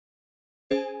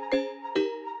Hey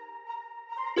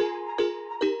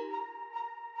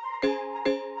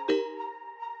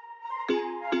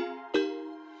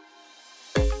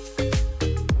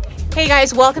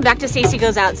guys, welcome back to Stacy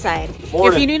Goes Outside.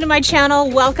 Morning. If you're new to my channel,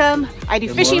 welcome. I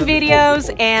do fishing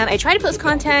videos and I try to post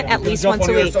content at least once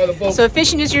a week. So if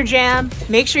fishing is your jam,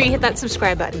 make sure you hit that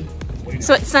subscribe button.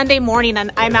 So it's Sunday morning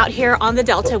and I'm out here on the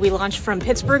Delta. We launched from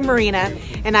Pittsburgh Marina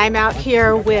and I'm out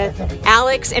here with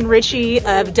Alex and Richie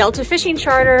of Delta Fishing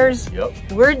Charters. Yep.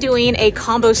 We're doing a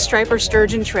combo striper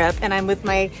sturgeon trip and I'm with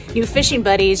my new fishing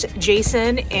buddies,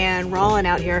 Jason and Rawlin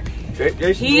out here.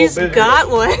 He's got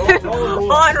one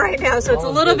on right now, so it's a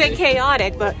little bit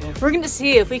chaotic, but we're going to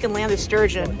see if we can land the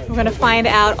sturgeon. We're going to find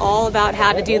out all about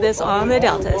how to do this on the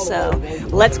Delta, so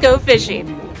let's go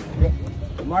fishing.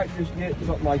 You might just get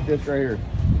something like this right here,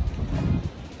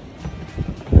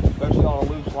 especially on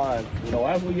a loose line. You know,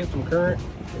 as we get some current,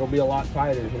 it'll be a lot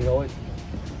tighter. You know,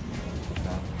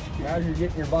 as you're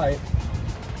getting your bite,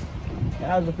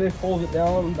 as the fish pulls it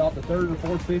down about the third or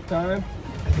fourth, fifth time,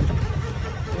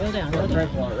 Go down.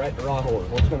 Right to rod holder.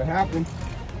 What's going to happen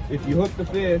if you hook the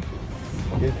fish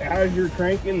is as you're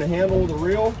cranking the handle of the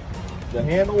reel, the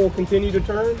handle will continue to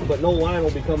turn, but no line will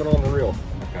be coming on the reel.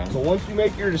 Okay. So once you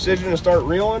make your decision to start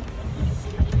reeling,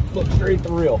 look straight at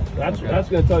the reel. That's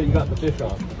going to tell you got the fish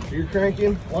on. So you're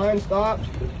cranking, line stops,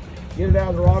 get it out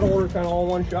of the rod holder, kind of all in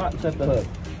one shot, and set the hook.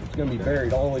 It's going to be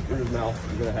buried all the way through his mouth.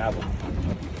 You're going to have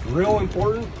them. Real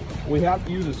important, we have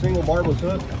to use a single barbless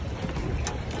hook.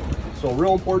 So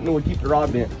real important that we keep the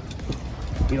rod bent.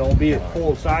 You know, be it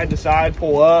pull side to side,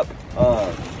 pull up.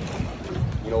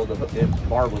 You know, it's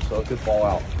barbless, so it could fall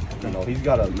out. You know, he's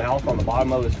got a mouth on the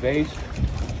bottom of his face.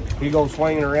 He goes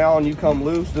swinging around, you come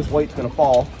loose, this weight's gonna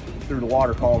fall through the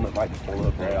water column. It might just pull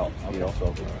the hook right out. You know,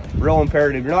 so real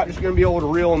imperative. You're not just gonna be able to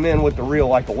reel them in with the reel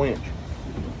like a winch.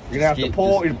 You're gonna have to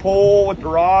pull with the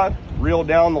rod, reel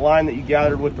down the line that you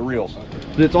gathered with the reel.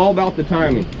 It's all about the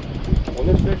timing. When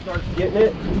this fish starts getting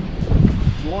it,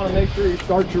 you want to make sure you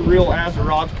start your reel as the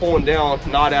rod's pulling down,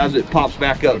 not as it pops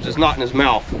back up. It's not in his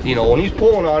mouth. You know, when he's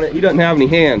pulling on it, he doesn't have any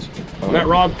hands. When that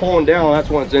rod's pulling down, that's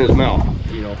when it's in his mouth.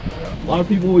 You know, a lot of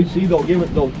people we see, they'll get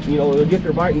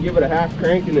their bite and give it a half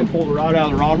crank and then pull the rod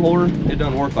out of the rod holder. It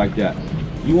doesn't work like that.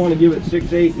 You want to give it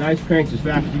 6, 8 nice cranks as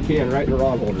fast as you can right in the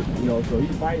rod holder. You know, so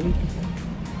he's biting.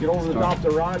 Get over the top of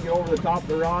the rod. Get over the top of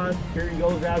the rod. Here he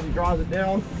goes as he draws it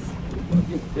down.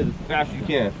 Get as fast as you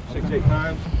can. 6, 8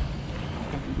 times.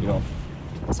 You know.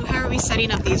 So how are we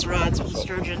setting up these rods with the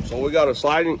sturgeon? So we got a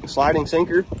sliding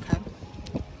sinker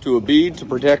to a bead to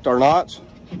protect our knots,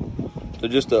 to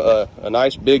just a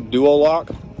nice big duo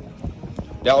lock,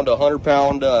 down to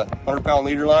 100-pound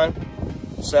leader line,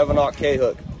 7/0 K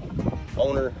hook,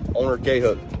 owner K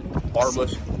hook,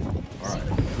 barbless. All right.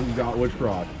 Who's got which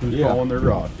rod? Who's calling their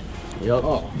rod? Yep.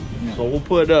 Oh. So we'll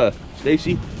put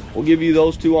Stacy. We'll give you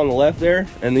those 2 on the left there,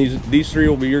 and these 3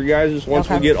 will be your guys'. Once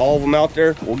we get all of them out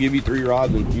there, we'll give you 3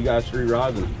 rods, and you guys 3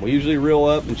 rods. And we usually reel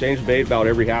up and change the bait about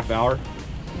every half hour.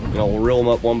 You know, we'll reel them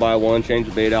up one by one, change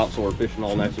the bait out, so we're fishing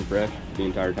all nice and fresh the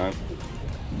entire time.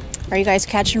 Are you guys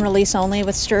catch and release only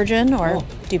with sturgeon, or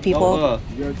do people?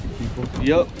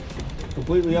 Yep,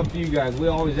 completely up to you guys. We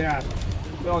always ask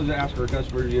our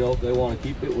customers, you know, if they want to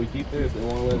keep it, we keep it. If they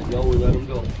want to let it go, we let them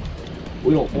go.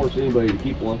 We don't force anybody to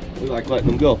keep one. We like letting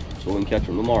them go so we can catch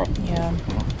them tomorrow. Yeah.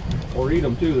 Or eat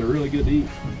them too. They're really good to eat.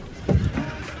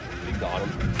 We got them.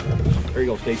 There you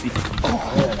go, Stacy.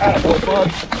 Attaboy,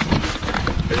 bud.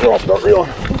 Here, I'll start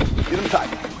reeling. Get them tight.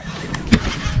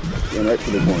 Going right to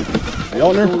the point. Are you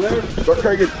on there? Start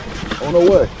cranking. Oh, no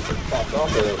way.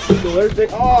 So there's the,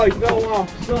 oh, he fell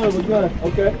off. Son of a gun.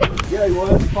 Okay. Yeah, he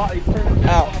was. He turned it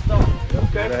off.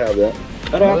 Okay. I have that.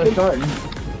 That happens.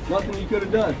 Nothing you could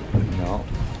have done. No.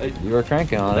 You were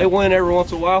cranking on it. They win every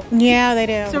once in a while. Yeah, they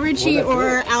do. So Richie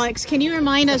or Alex, can you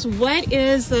remind us what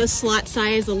is the slot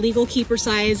size, the legal keeper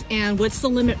size, and what's the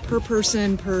limit per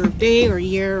person per day or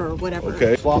year or whatever?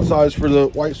 Okay, slot size for the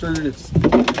white sturgeon, it's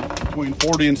between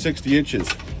 40 and 60 inches.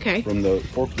 Okay. From the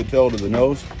fork of the tail to the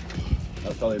nose.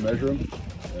 That's how they measure them.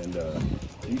 And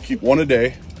you keep 1 a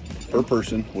day per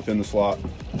person within the slot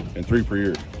and 3 per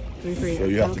year. 3 per year. So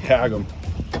you have to tag them.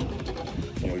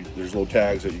 You know, there's little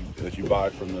tags that you buy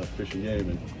from the Fish and Game,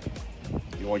 and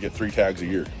you only get 3 tags a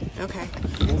year. Okay.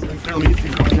 Let me get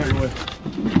you out of your way.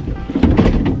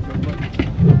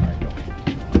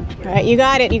 All right, you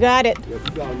got it. You got it. Yep,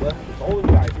 you got them left. It's all the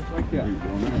guys, just like that.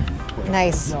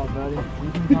 Nice. No, buddy.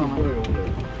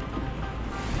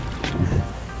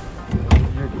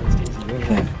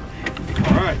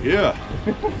 All right, yeah.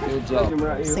 Good job.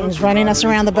 This thing's running us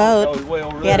around the boat.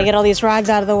 You got to get all these rods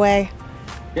out of the way.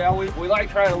 Yeah, we like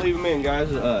trying to leave them in,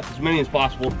 guys, as many as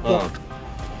possible.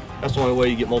 That's the only way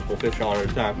you get multiple fish on at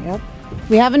a time. Yep.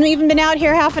 We haven't even been out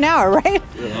here half an hour, right?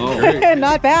 Oh,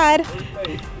 not bad.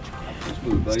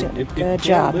 Smooth, buddy. Good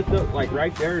job. Lift up like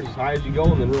right there as high as you go,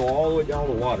 and then roll all the way down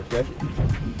the water, okay?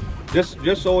 Just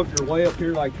so if you're way up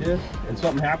here like this and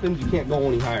something happens, you can't go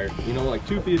any higher. You know, like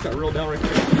 2 feet, got rolled down right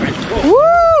there. Right.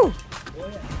 Woo!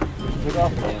 Pick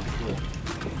off again.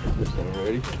 This one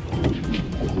ready?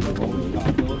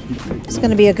 It's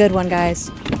gonna be a good one, guys.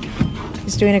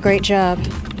 He's doing a great job.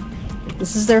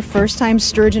 This is their first time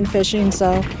sturgeon fishing,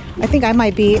 so I think I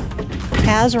might be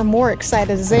as or more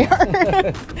excited as they are. You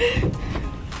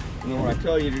know, when I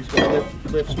tell you, you're just gonna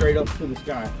lift straight up to the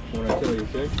sky. When I tell you,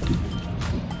 okay?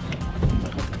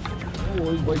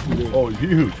 Oh, he's way too big. Oh,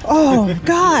 huge. Oh,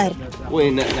 God. We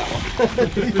ain't netting that one.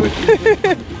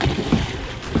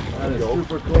 That is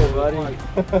super cool, buddy.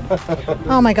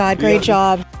 Oh my God, great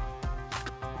job.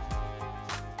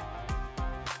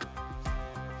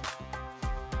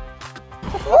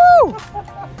 Woo!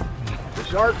 The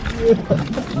shark.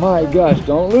 My gosh,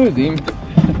 don't lose him.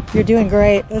 You're doing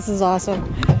great. This is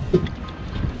awesome.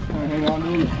 Hang on to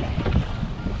him.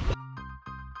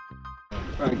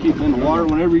 Try and keep him in the water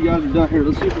whenever you guys are done here.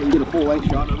 Let's see if we can get a full length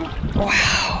shot of him.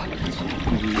 Wow.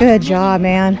 Good job,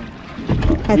 man.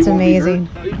 That's amazing.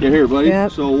 Get here, buddy.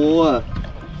 Yep. So we'll,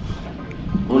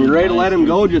 when you're ready to let him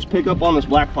go, just pick up on this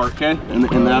black part, okay? And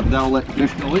that'll let the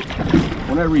fish go.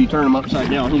 Whenever you turn him upside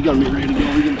down, he's gonna be ready to go.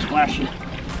 He's gonna splash you.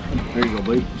 There you go,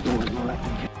 buddy. Just don't let go of that.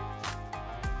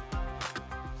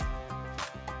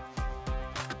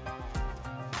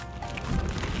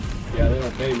 Yeah, they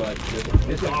don't pay much.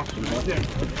 It's awesome.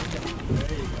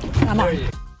 Come on.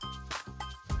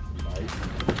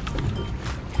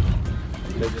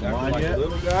 Like a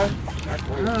little guy?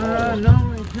 No.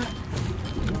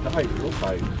 Tight, real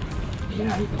tight.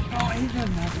 Yeah, he's in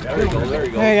there. There you go, there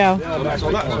you go. There you go. So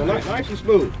nice and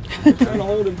smooth. Just trying to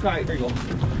hold him tight. There you go.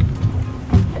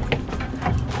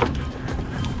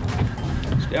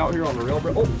 Stay out here on the reel,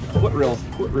 bro. Oh, foot reel,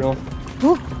 foot reel.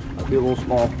 Ooh. That'd be a little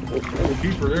small. A little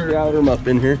deeper there. Gather him up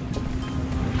in here.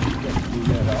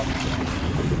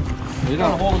 You're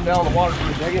gonna hold him down in the water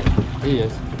for a second. He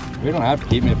is. We don't have to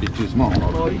keep him if he's too small.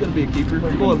 Oh no, he's gonna be a keeper. Go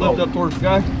ahead, lift up towards the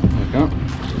guy. Okay.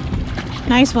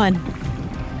 Nice one.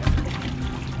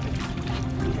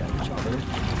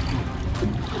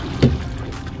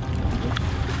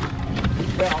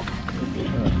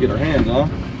 Get our hands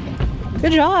on.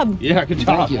 Good job. Yeah, good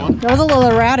job. Thank you. That was a little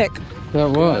erratic.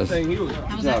 That was.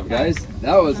 Good job, guys.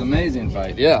 That was an amazing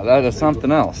fight. Yeah, that is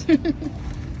something else.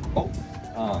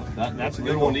 That's a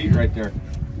good one to eat right there.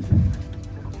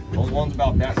 Those ones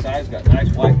about that size got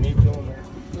nice white meat to them there.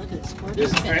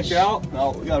 Just stretch out.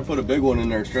 No, we gotta put a big one in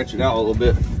there and stretch it out a little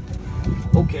bit.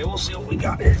 Okay, we'll see what we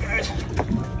got here, guys.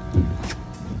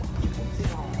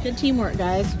 Good teamwork,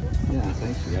 guys. Yeah,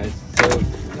 thanks you guys. So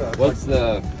what's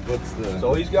the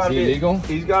So he's got to be legal?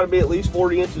 He's got to be at least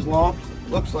 40 inches long.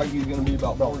 Looks like he's going to be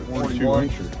about 41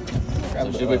 inches. So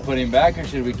should we put him back or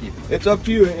should we keep him? It's up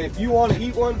to you. If you want to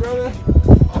eat one, brother,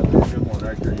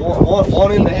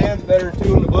 one in the hand's better than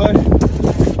two in the bush.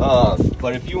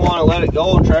 But if you want to let it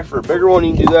go and try for a bigger one,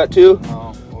 you can do that too.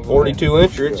 No, we'll 42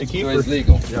 incher, it's a keeper. So it's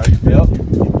legal. Yeah, yep.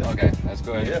 Okay, let's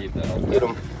go ahead and keep that. Get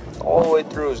him all the way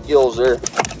through his gills there.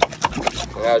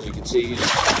 And as you can see,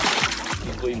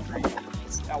 he's bleeding free.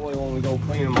 That way when we go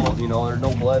clean them all, you know, there's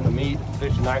no blood in the meat. The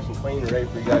fish is nice and clean and ready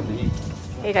for you guys to eat.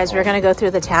 Hey guys, we're gonna go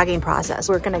through the tagging process.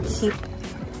 We're gonna keep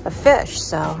a fish,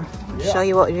 so show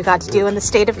you what you got to do in the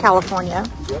state of California.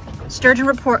 Yep. Sturgeon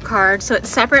report card, so it's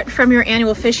separate from your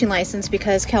annual fishing license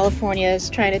because California is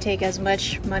trying to take as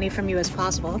much money from you as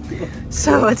possible.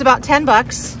 So it's about 10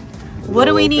 bucks. What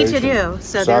do we need to do?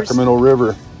 So Sacramento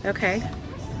River. Okay.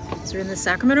 So we're in the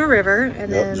Sacramento River,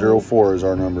 and then 04 is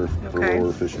our number for Okay. where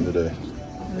we're fishing today.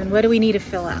 And then what do we need to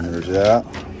fill out? And there's that.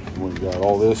 We've got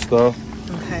all this stuff.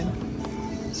 Okay.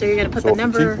 So you're gonna put So the if you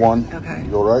number. keep one, Okay.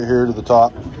 you go right here to the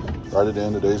top, write it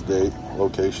in, today's date,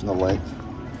 location, the length.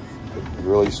 You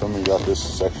release them, you got this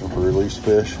section for release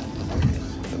fish.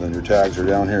 And then your tags are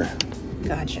down here.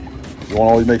 Gotcha. You want to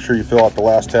always make sure you fill out the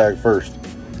last tag first.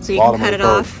 So you Bottom can cut of it the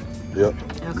off. Yep.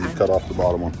 Okay. You cut off the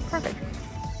bottom one. Perfect.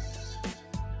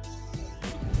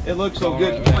 It looks so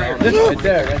good. Right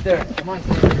there, right there. Come on.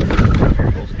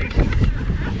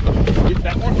 Get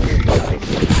that one. There you go.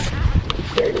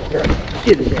 There you go.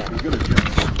 Get it down.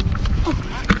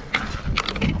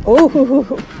 Oh.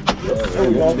 There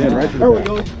we go. There we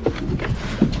go.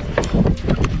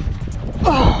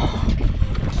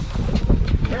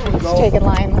 Let's take it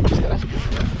line. Let's do it.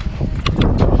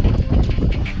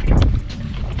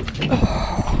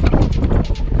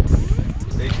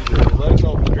 Stay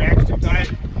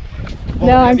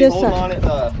No, I'm just hold on it.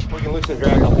 We can loosen and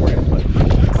drag up for you.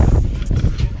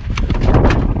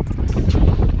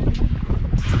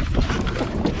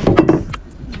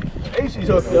 Stacy's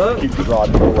hooked up. Keep the rod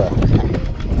to the left.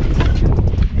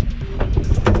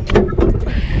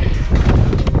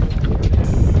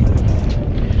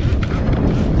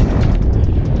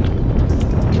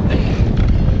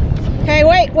 Okay,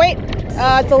 wait.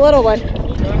 It's a little one.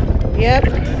 Yep.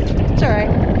 It's all right.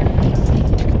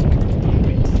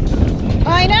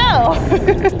 I know.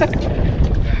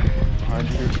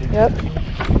 Yep.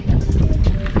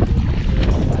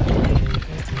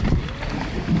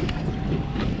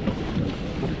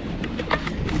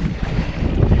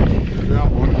 That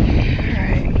one. All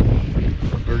right.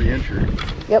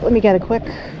 30-incher. Yep, let me get a quick.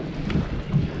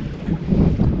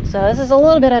 So this is a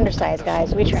little bit undersized,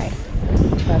 guys. We tried.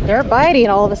 But they're biting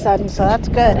all of a sudden, so that's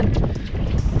good.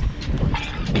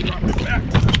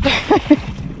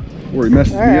 Where he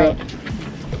messes me up.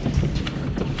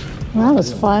 Well, that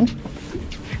was fun.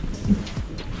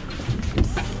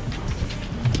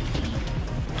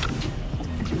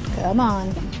 Come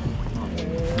on.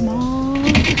 Come on.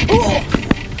 Oh!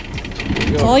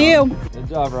 It's all you. Good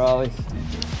job, Rawlin.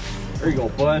 There you go,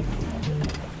 bud.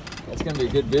 That's gonna be a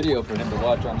good video for him to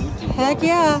watch on YouTube. Heck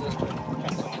yeah.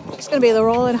 It's gonna be the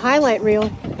Rawlin highlight reel.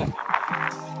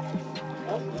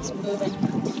 It's moving.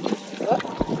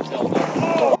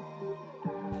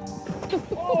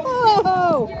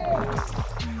 Whoa!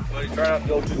 But you try not to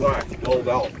go too high.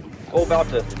 Go about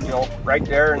to, you know, right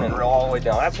there and then reel all the way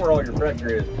down. That's where all your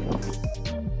pressure is.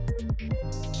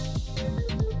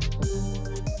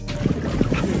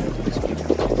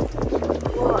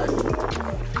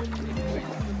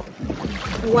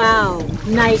 Wow,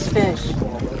 nice fish.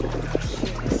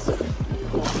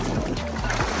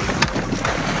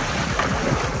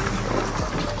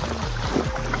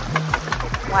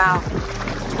 Wow.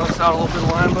 Bust out a little bit of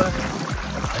line, bud.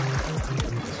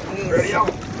 Ready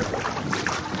out.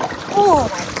 Oh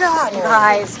my God, you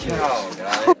guys. Oh,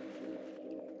 God.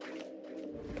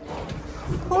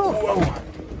 Oh.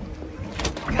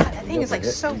 God, that thing is like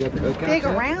so big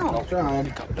around. I'll try.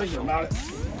 Thinking about it.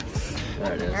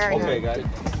 There it is. There we go. Okay, got it.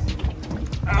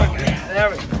 Okay, there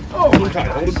we go. Oh, hold him tight,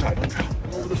 hold him tight.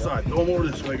 Over the side. Throw him over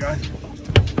this way, guys.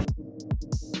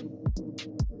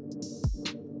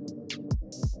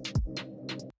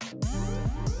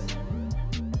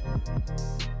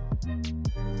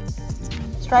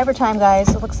 Striper time, guys.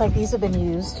 It looks like these have been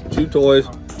used. 2 toys.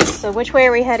 So which way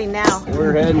are we heading now?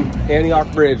 We're heading Antioch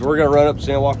Bridge. We're gonna run up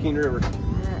San Joaquin River.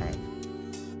 Alright.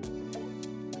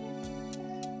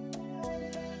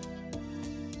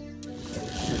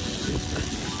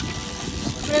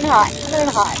 Come in hot. Come in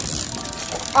hot.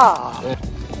 Oh.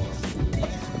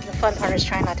 The fun part is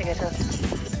trying not to get hooked.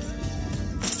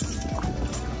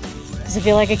 Does it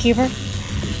feel like a keeper? I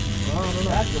don't know.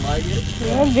 That's like it.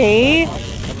 Could be.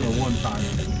 One time.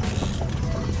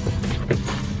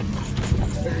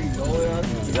 There you go.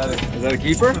 Is that a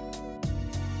keeper?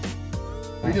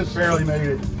 We just barely made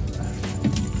it.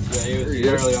 Yeah, he was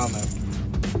barely on there.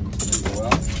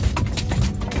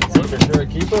 Is there a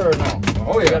keeper or no?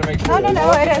 Oh, yeah. Gotta make sure.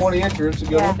 No, it is. 20 incher. It's a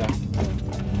good Yeah. one.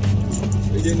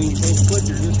 They didn't even take a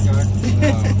picture of this guy.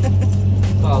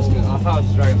 I thought I was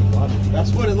dragging the bottom.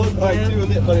 That's what it looked like too,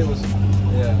 but it was.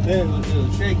 Yeah. Then it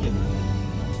was shaking.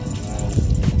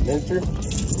 Miniature.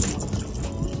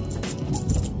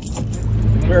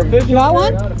 You want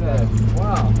one?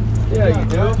 Wow. Yeah, you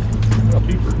do.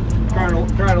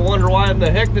 Trying to wonder why the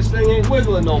heck this thing ain't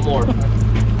wiggling no more.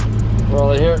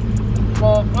 Rawlin here.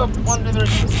 Well, up, 1, 2,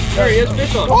 3. There he is,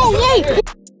 fish on. Oh, yay!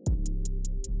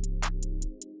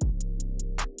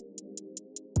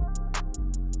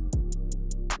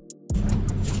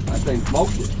 That thing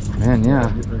smoked it. Man,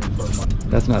 yeah.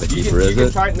 That's not a keeper, You is can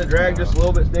it? tighten the drag just a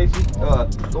little bit, Stacy.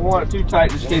 Don't want it too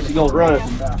tight just in case he goes running.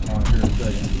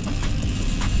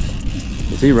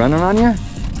 Is he running on you?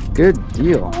 Good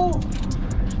deal.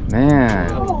 Man.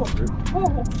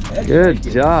 Good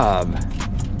job.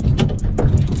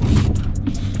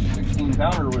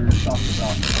 16-pounder we were talking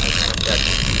about.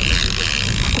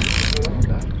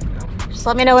 Just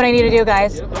let me know what I need to do,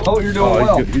 guys. Oh, you're doing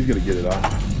well. He's gonna get it off.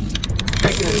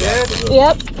 Taking it dead.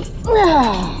 Yep.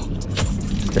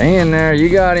 Stay in there. You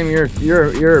got him.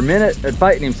 You're a minute at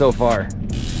fighting him so far.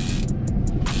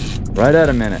 Right at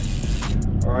a minute.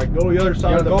 All right, go to the other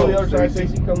side. Go to the other side,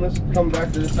 Stacy. Come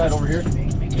back to this side over here.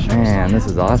 Man, this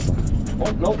is awesome.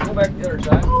 Oh, no, go back to the other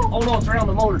side. Oh, no, it's around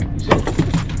the motor. You see it?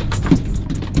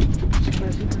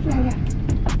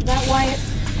 Is that Wyatt?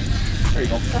 There you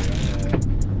go.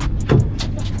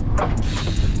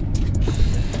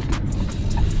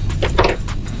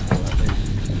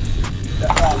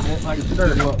 That if I can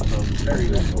stir him up some. There you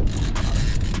go.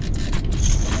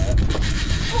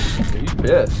 He's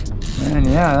pissed. Man,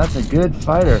 yeah, that's a good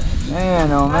fighter.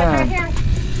 Man, oh man.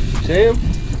 See him?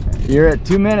 You're at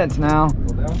 2 minutes now.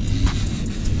 Go down.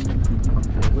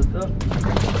 Lift up.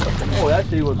 Oh, I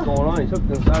see what's going on. He's hooked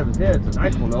inside of his head. It's a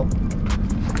nice one though.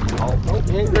 Oh, nope,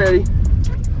 he ain't ready.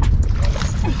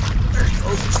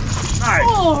 Nice.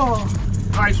 Oh.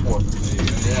 Nice one.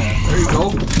 Yeah. There you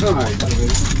go.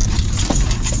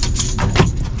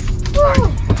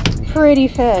 Good. Pretty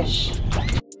fish.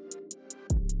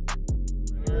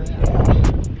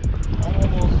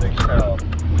 Almost 6 pounds.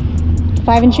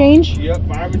 5 and change? Yep,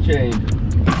 5 and change.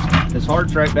 His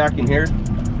heart's right back in here.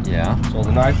 Yeah. So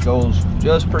the knife goes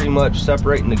just pretty much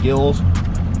separating the gills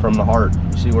from the heart.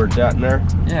 You see where it's at in there?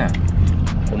 Yeah.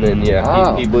 And then, yeah,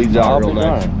 Oh, he bleeds out real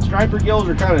nice. right. Striper gills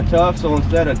are kind of tough, so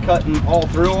instead of cutting all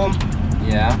through them,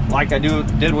 Yeah. like I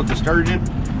did with the sturgeon,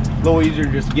 a little easier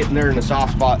just getting there in a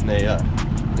soft spot, and they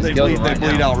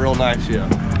bleed out real nice, yeah.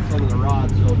 Some of the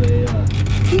rods, so they,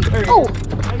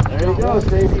 there you go,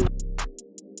 Stacy.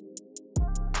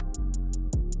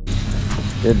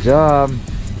 Good job.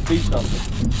 See something.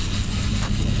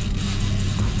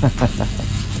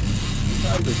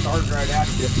 Sometimes they charge right at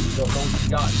you if you don't know what you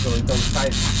got, so it comes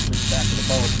tight to the back of the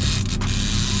bone.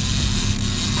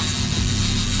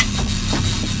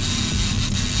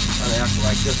 Kind of acting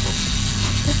like this one.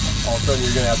 All of a sudden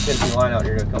you're going to have 10 feet line out and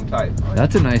you're going to come tight.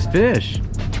 That's a nice fish.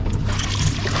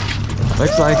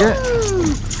 Looks like it.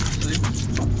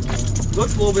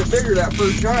 Looks a little bit bigger that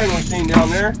first giant we seen down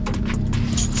there.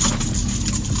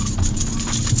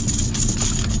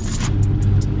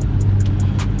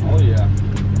 Oh yeah.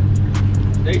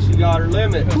 Stacy got her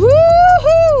limit.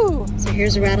 Woohoo! So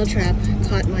here's a rattle trap.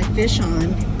 Caught my fish on.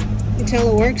 You can tell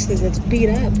it works because it's beat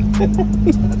up.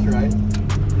 That's right.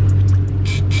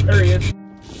 There he is.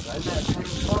 Right in that same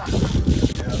spot.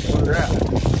 Yeah, that's where they're at.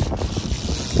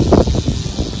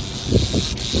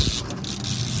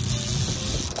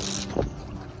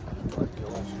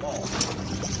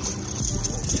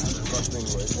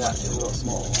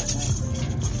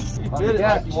 Bit it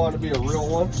like you want to be a real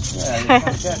one. Yeah, you can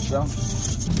catch them.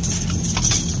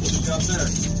 What's out there?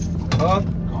 Huh?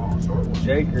 Oh, short one.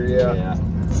 Shaker, yeah.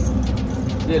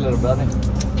 See you, little buddy.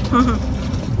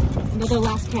 Another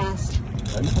last cast.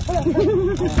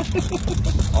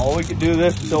 Oh, we could do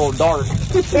this until dark.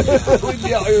 We can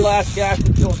be out here last cast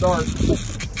until dark.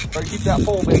 Try to keep that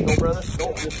pole bait, go, brother.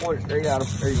 Don't just point it straight at him.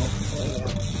 There you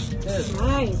go.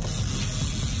 Nice.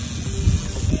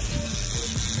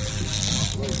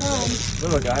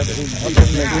 Little guy, but he's a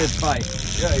good fight.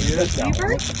 Yeah, he is.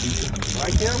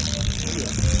 Like him?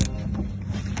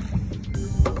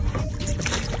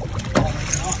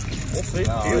 We'll see.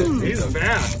 He's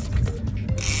fast.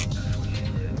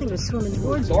 I think it was swimming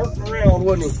towards you. Darting around,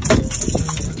 wouldn't he?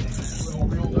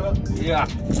 Yeah. I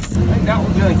think that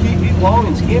one's going to keep. He's long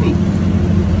and skinny.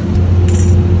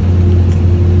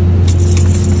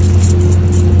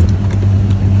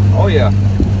 Oh, yeah.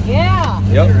 Yeah.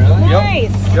 Yep.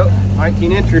 Nice. Yep.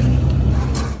 19 inches.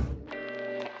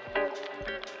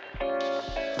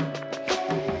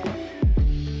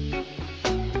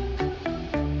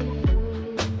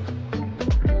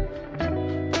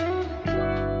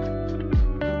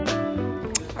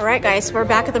 All right, guys, we're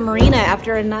back at the marina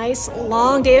after a nice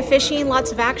long day of fishing,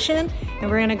 lots of action, and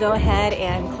we're gonna go ahead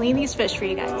and clean these fish for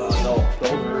you guys. No,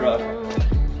 those are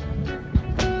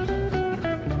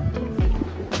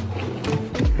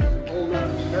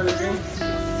sturgeon.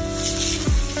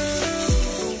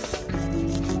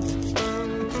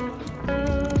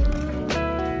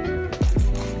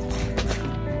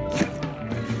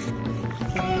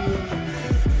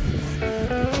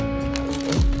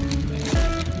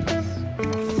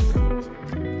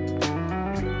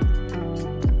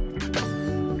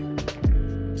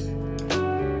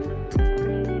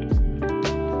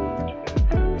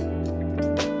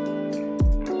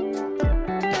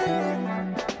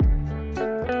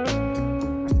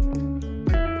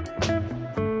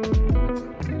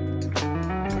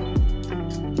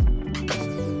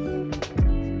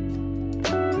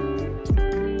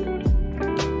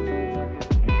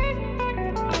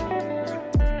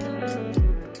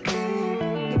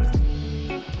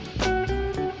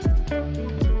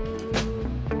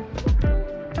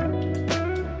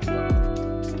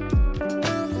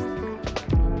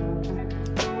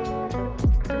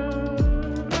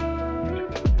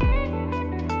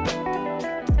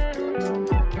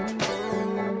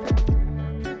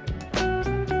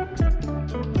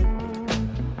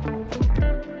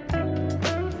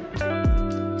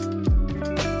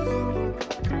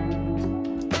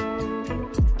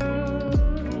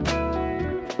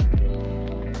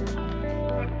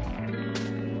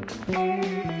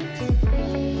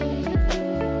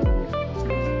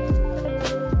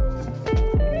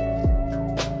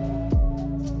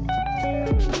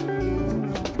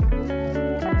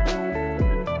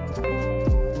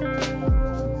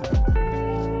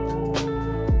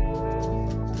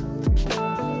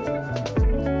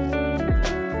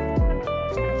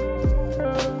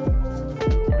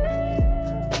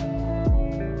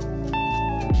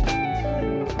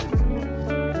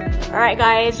 All right,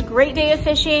 guys, great day of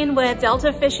fishing with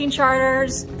Delta Fishing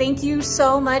Charters. Thank you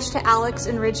so much to Alex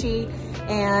and Richie,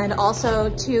 and also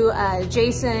to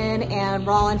Jason and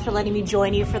Rawlin for letting me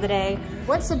join you for the day.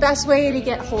 What's the best way to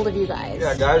get hold of you guys?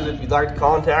 Yeah, guys, if you'd like to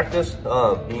contact us,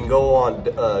 you can go on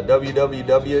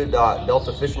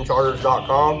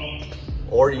www.deltafishingcharters.com,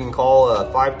 or you can call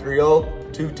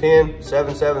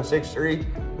 530-210-7763.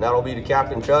 That'll be to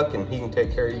Captain Chuck, and he can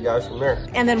take care of you guys from there.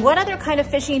 And then what other kind of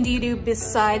fishing do you do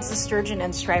besides the sturgeon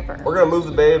and striper? We're gonna move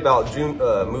the bay about June,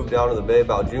 move down to the bay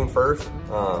about June 1st,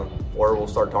 where we'll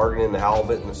start targeting the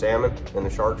halibut and the salmon and the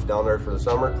sharks down there for the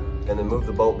summer, and then move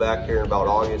the boat back here in about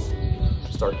August,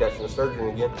 start catching the sturgeon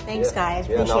again. Thanks, guys.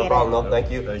 Yeah, appreciate no problem. it. No, thank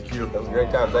you. Thank you. That was a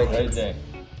great time. Thank you. Great day.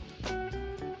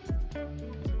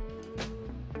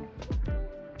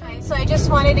 So I just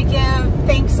wanted to give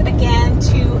thanks again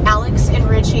to Alex and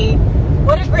Richie.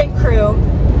 What a great crew.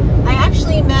 I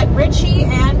actually met Richie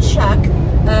and Chuck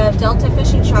of Delta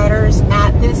Fishing Charters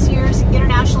at this year's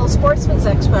International Sportsman's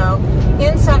Expo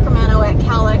in Sacramento at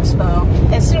Cal Expo.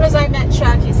 As soon as I met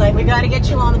Chuck, he's like, we got to get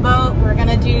you on the boat. We're going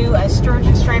to do a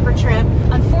sturgeon striper trip.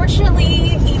 Unfortunately,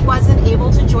 he wasn't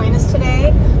able to join us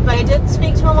today, but I did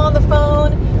speak to him on the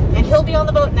phone, and he'll be on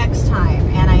the boat next time.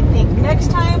 And I think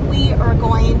next time we are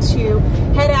going to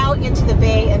head out into the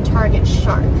bay and target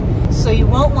shark. So you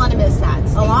won't want to miss that.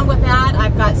 Along with that,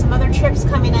 I've got some other trips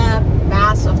coming up,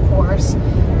 bass of course,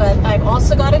 but I've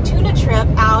also got a tuna trip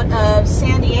out of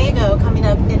San Diego coming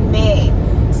up in May.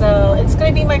 So it's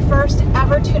going to be my first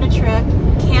ever tuna trip.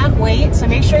 Can't wait. So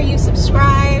make sure you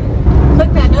subscribe,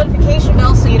 click that notification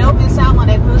bell so you don't miss out when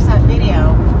I post that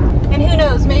video. And who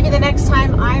knows, maybe the next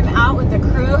time I'm out with the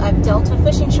crew of Delta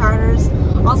Fishing Charters,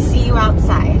 I'll see you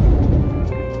outside.